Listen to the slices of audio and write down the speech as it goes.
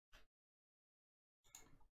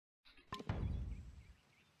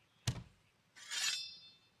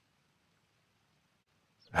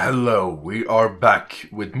Hello, we are back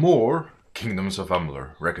with more Kingdoms of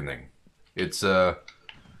Amalur Reckoning. It's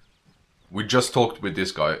we just talked with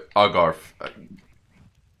this guy, Agarth.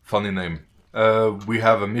 Funny name. We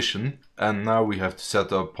have a mission, and now we have to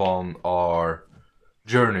set up on our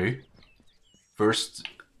journey. First,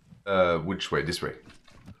 which way? This way.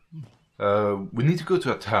 We need to go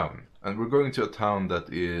to a town, and we're going to a town that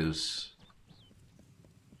is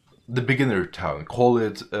the beginner town. Call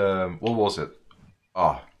it, what was it?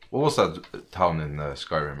 What was that town in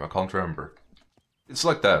Skyrim? I can't remember. It's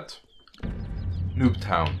like that. Noob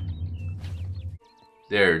town.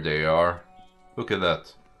 There they are. Look at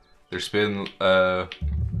that. There's been an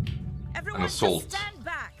assault. Just stand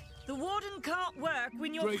back. The warden can't work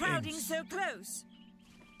when you're crowding so close.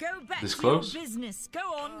 Go back This to close? your business. Go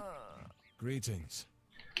on. Greetings.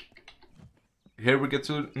 Here we get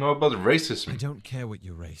to know about racism. I don't care what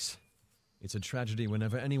you race. It's a tragedy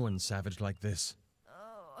whenever anyone's savage like this.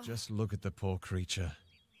 Just look at the poor creature.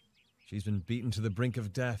 She's been beaten to the brink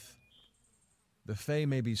of death. The Fae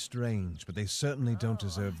may be strange, but they certainly don't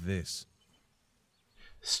deserve this.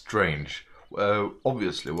 Strange.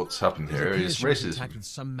 Obviously what's happened here is racism.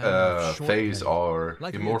 Faes are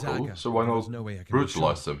Like immortal, dagger, so why there's not no way I can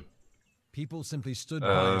brutalize be sure. them? People simply stood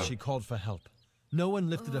by as she called for help. No one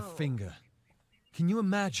lifted a finger. Can you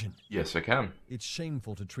imagine? Yes, I can. It's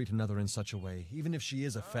shameful to treat another in such a way, even if she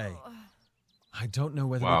is a Fae. I don't know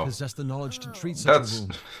whether Wow. they possess the knowledge to treat such That's... a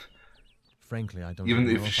wound. Frankly, I don't Even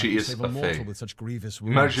even if know if she I can is save a mortal Fae. with such grievous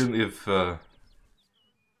wounds. Imagine if... Ooh,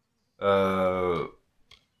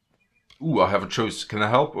 I have a choice. Can I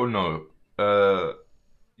help or no?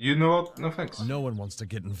 You know what? No thanks. No one wants to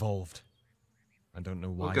get involved. I don't know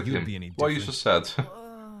why Look at you'd him. be any Why are different. you so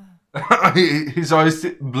sad? His eyes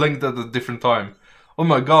blinked at a different time. Oh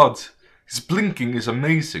my god. His blinking is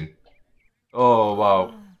amazing. Oh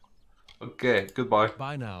wow. Okay, goodbye.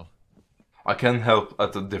 Bye now. I can help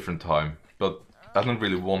at a different time, but I don't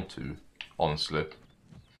really want to, honestly.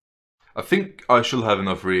 I think I should have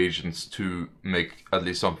enough reagents to make at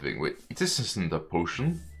least something. Wait, this isn't a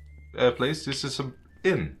potion place, this is an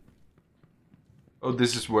inn. Oh,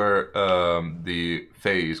 this is where the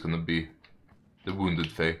Fae is gonna be. The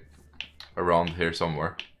wounded Fae. Around here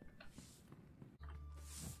somewhere.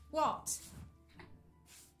 What?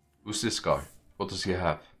 Who's this guy? What does he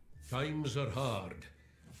have? Times are hard,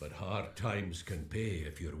 but hard times can pay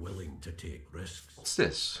if you're willing to take risks. What's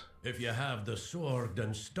this? If you have the sword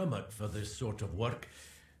and stomach for this sort of work,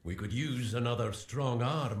 we could use another strong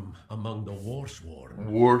arm among the Warsworn.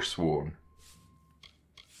 Warsworn.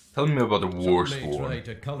 Tell me about the Some may try Warsworn.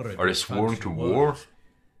 to colour it Are they with sworn fancy to war? words,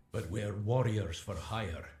 but we're warriors for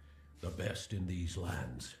hire, the best in these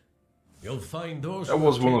lands. You'll find those That who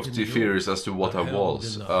was have one of taken the the theories oath as to what I are held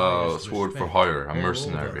was. in the A highest sword for respect hire, a all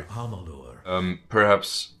mercenary. over Amalur.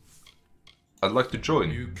 Perhaps I'd like to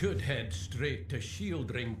join. You could head straight to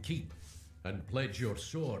Shieldring Keep and pledge your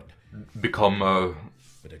sword. Become a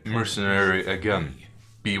But it mercenary comes again. free.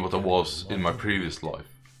 Be what I was in my previous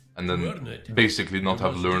life. And To earn then it, basically not you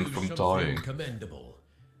have must learned do from something dying. Commendable.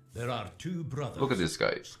 There are two brothers. Look at this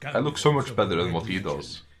guy. I look so much scoundrels of better the than what Red he Legion,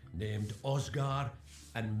 does. Named Osgar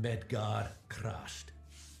and Medgar Krast.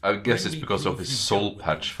 I guess it's Bring me because of proof his you've soul dealt with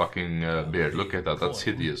patch them. fucking beard. Look at that, that's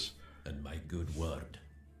Coin hideous. And my good word.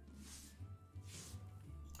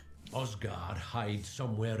 Osgar hides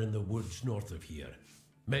somewhere in the woods north of here.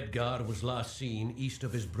 Medgar was last seen east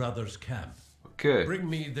of his brother's camp. Okay, Bring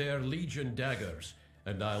me their Legion daggers,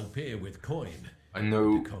 and I'll pay with coin. I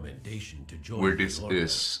know Commendation to join where the this order.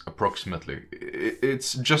 is approximately.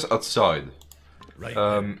 It's just outside. Right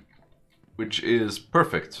then. Which is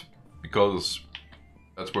perfect, because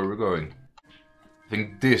that's where we're going. I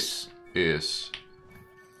think this is...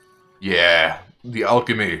 Yeah, the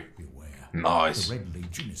alchemy. Beware. Nice. The Red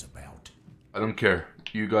Legion is about. I don't care.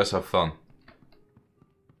 You guys have fun.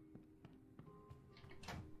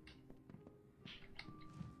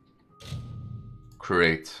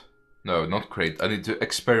 Create. No, not create. I need to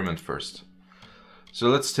experiment first. So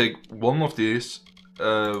let's take one of these,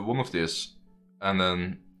 and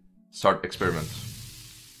then start experiment.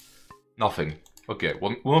 Nothing. Okay,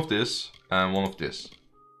 one of this, and one of this.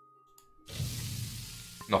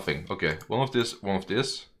 Nothing. Okay, one of this, one of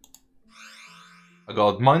this. I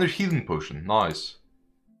got minor healing potion. Nice.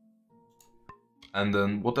 And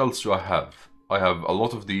then what else do I have? I have a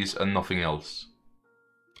lot of these and nothing else.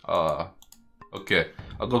 Okay,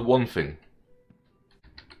 I got one thing.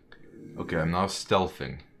 Okay, I'm now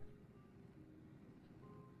stealthing.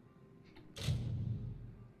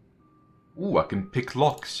 Ooh, I can pick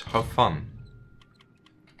locks. How fun.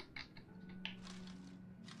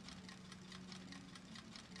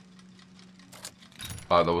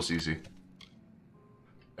 Ah, that was easy.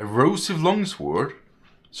 Erosive longsword?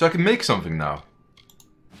 So I can make something now.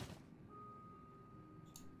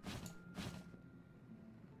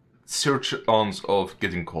 Zero chance of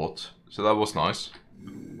getting caught. So that was nice.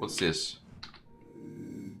 What's this?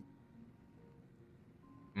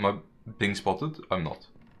 Am I being spotted? I'm not.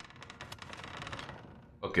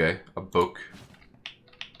 Okay, a book.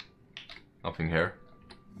 Nothing here.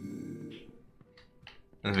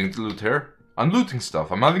 Anything to loot here? I'm looting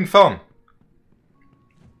stuff, I'm having fun.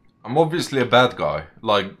 I'm obviously a bad guy,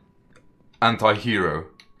 like anti-hero.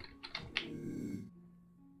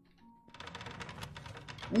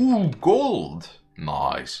 Ooh, gold!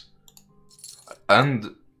 Nice.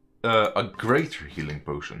 And a greater healing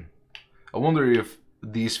potion. I wonder if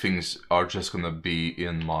these things are just gonna be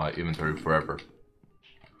in my inventory forever.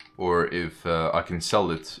 Or if I can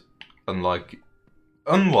sell it, unlike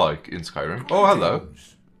in Skyrim. Oh, hello.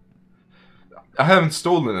 I haven't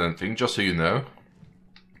stolen anything, just so you know.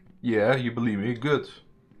 Yeah, you believe me? Good.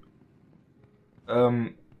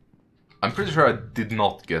 I'm pretty sure I did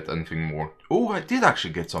not get anything more. Oh, I did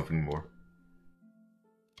actually get something more.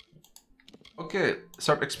 Okay,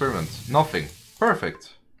 start experiment. Nothing.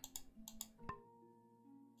 Perfect.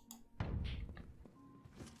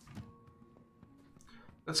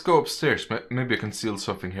 Let's go upstairs. Maybe I can steal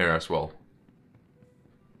something here as well.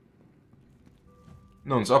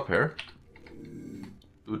 No one's up here.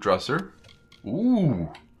 Blue dresser. Ooh.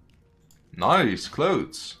 Nice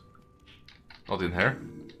clothes. Not in here.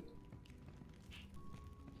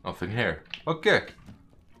 Nothing here. Okay.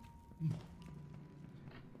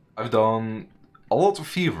 I've done a lot of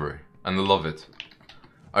thievery and I love it.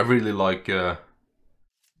 I really like that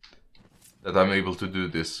I'm able to do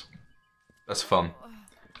this. That's fun.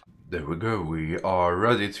 There we go. We are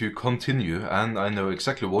ready to continue and I know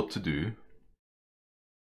exactly what to do.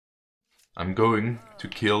 I'm going to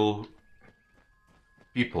kill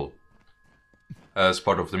people as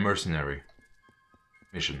part of the mercenary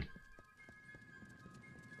mission.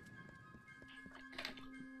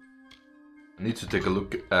 I need to take a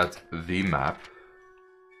look at the map.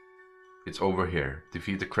 It's over here.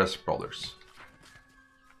 Defeat the Crest Brothers.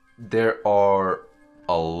 There are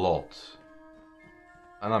a lot.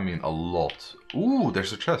 And I mean a lot. Ooh,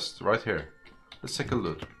 there's a chest right here. Let's take a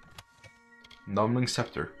look. Numbling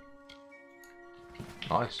Scepter.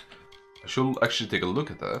 Nice. I should actually take a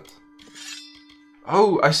look at that.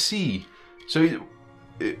 Oh, I see. So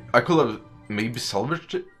I could have maybe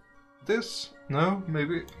salvaged this? No,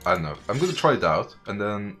 maybe? I don't know. I'm gonna try it out. And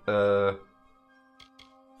then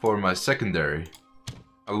for my secondary,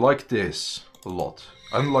 I like this a lot.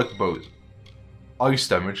 I like both. Ice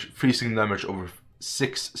damage, freezing damage over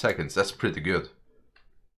 6 seconds. That's pretty good.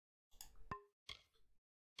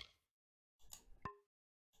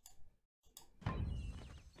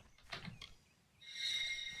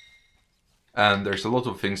 And there's a lot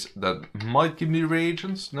of things that might give me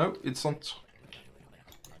reagents. No, it's not.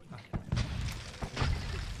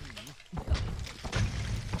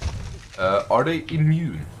 Are they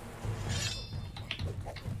immune?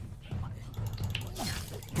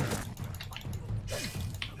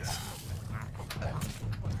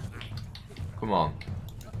 Come on.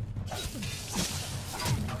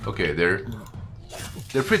 Okay, they're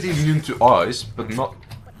pretty immune to ice, but not.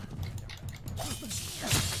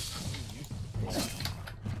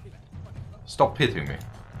 Stop hitting me.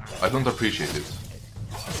 I don't appreciate it.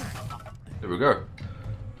 There we go.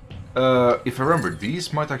 If I remember,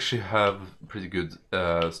 these might actually have pretty good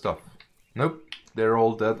stuff. Nope, they're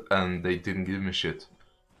all dead and they didn't give me shit.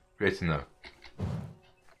 Great to know.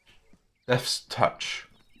 Death's Touch.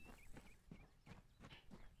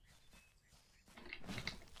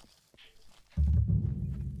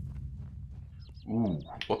 Ooh,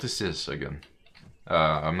 what is this again?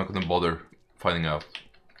 I'm not gonna bother finding out.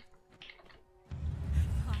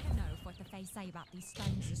 I don't know if what the Fae say about these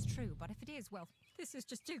stones is true, but if it is, well, this is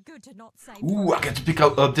just too good to not say. Ooh, I get to pick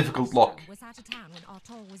out a difficult lock. Was out of town when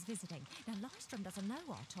Artol was visiting. Now, Lystrom doesn't know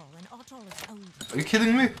Artol, and Artol is old. Are you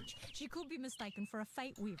kidding me? She could be mistaken for a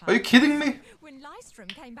fate weaver. Are you kidding me? When Lystrom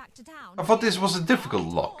came back to town, I thought this was a difficult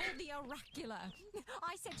lock. Artol the oracular.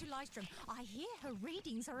 I said to Lystrom, I hear her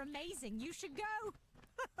readings are amazing. You should go.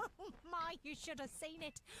 Oh my, you should have seen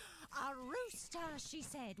it. A rooster, she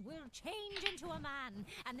said, will change into a man,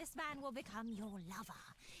 and this man will become your lover.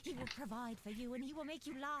 He will provide for you, and he will make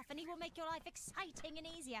you laugh, and he will make your life exciting and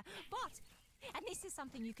easier. But, and this is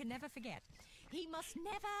something you can never forget, he must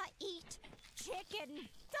never eat chicken.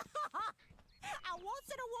 And once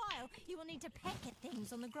in a while, you will need to peck at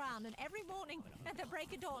things on the ground, and every morning at the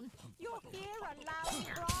break of dawn, you'll hear a loud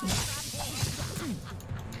cry from him.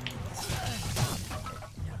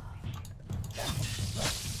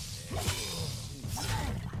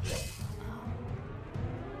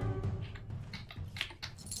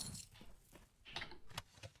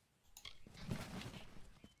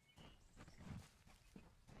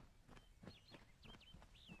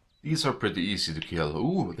 These are pretty easy to kill.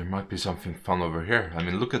 Ooh, there might be something fun over here. I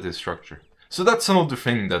mean, look at this structure. So that's another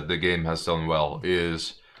thing that the game has done well,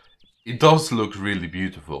 is it does look really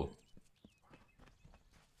beautiful.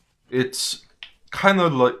 It's kind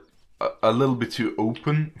of like a little bit too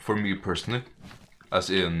open for me personally. As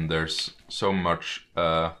in, there's so much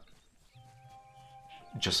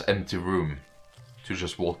just empty room to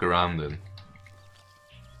just walk around in.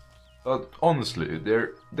 But honestly,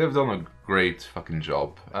 they've done a great fucking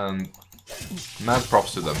job, and mad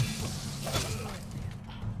props to them.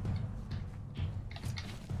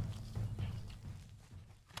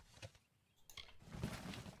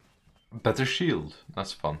 Better shield,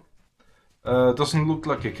 that's fun. Doesn't look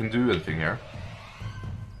like I can do anything here.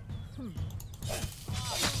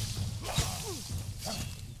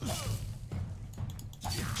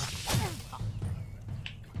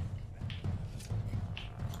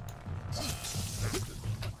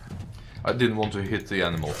 I didn't want to hit the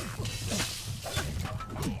animal.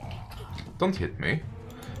 Don't hit me.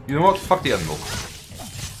 You know what? Fuck the animal.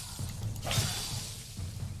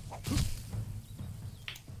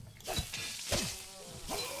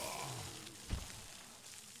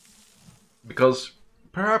 Because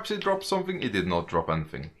perhaps it dropped something, it did not drop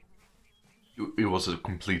anything. It was a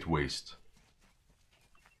complete waste.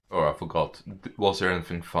 Oh, I forgot. Was there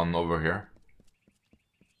anything fun over here?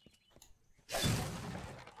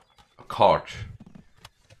 A cart.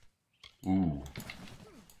 Ooh.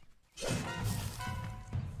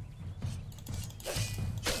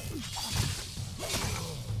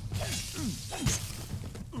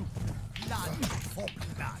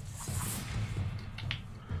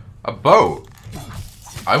 A bow?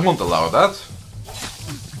 I won't allow that.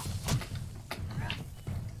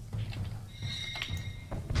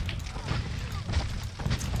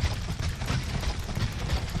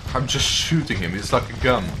 I'm just shooting him, it's like a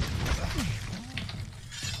gun.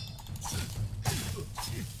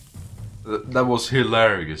 That was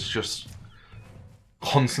hilarious, just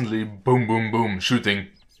constantly boom boom boom shooting.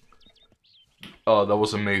 Oh, that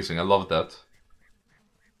was amazing, I love that.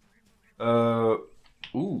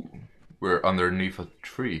 Ooh, we're underneath a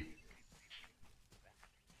tree.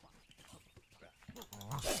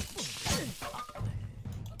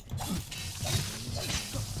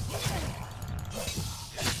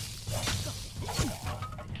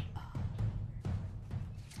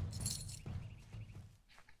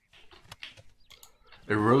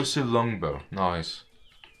 Erosive longbow, nice.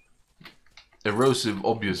 Erosive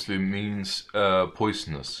obviously means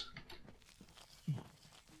poisonous.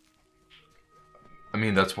 I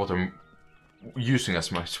mean, that's what I'm using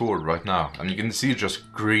as my sword right now, and you can see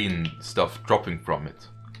just green stuff dropping from it.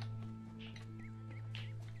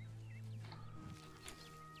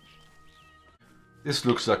 This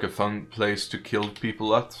looks like a fun place to kill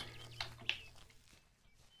people at.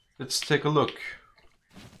 Let's take a look.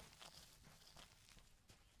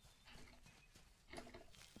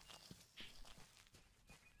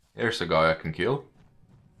 Here's a guy I can kill.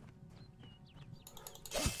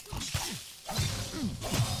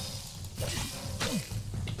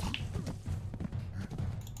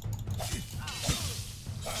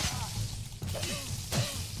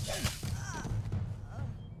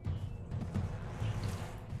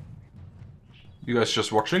 You guys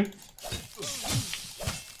just watching?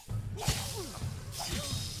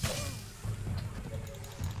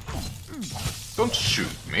 Don't shoot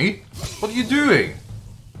me! What are you doing?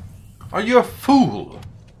 Are you a fool?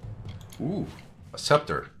 Ooh, a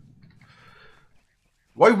scepter.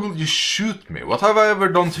 Why will you shoot me? What have I ever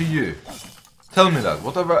done to you? Tell me that.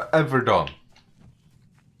 What have I ever done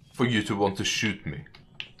for you to want to shoot me?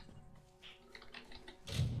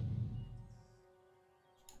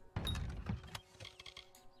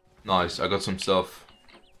 Nice, I got some stuff.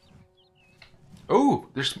 Oh,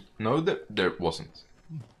 there's... No, there wasn't.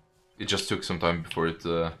 It just took some time before it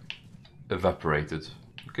evaporated.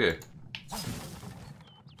 Okay.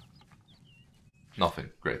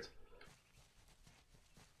 Nothing, great.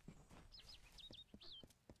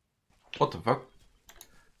 What the fuck?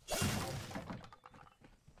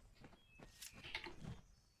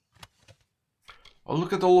 Oh,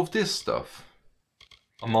 look at all of this stuff.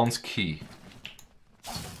 A man's key.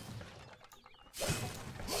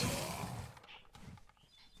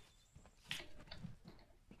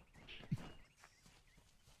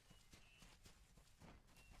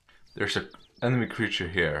 There's an enemy creature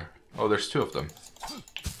here. Oh, there's two of them.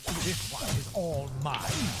 This one is all mine.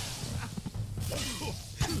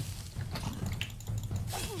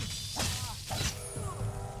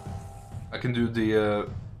 I can do the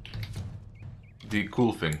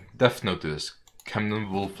cool thing. Death Notice. Camden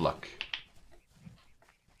Wolfluck.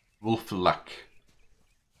 Wolfluck.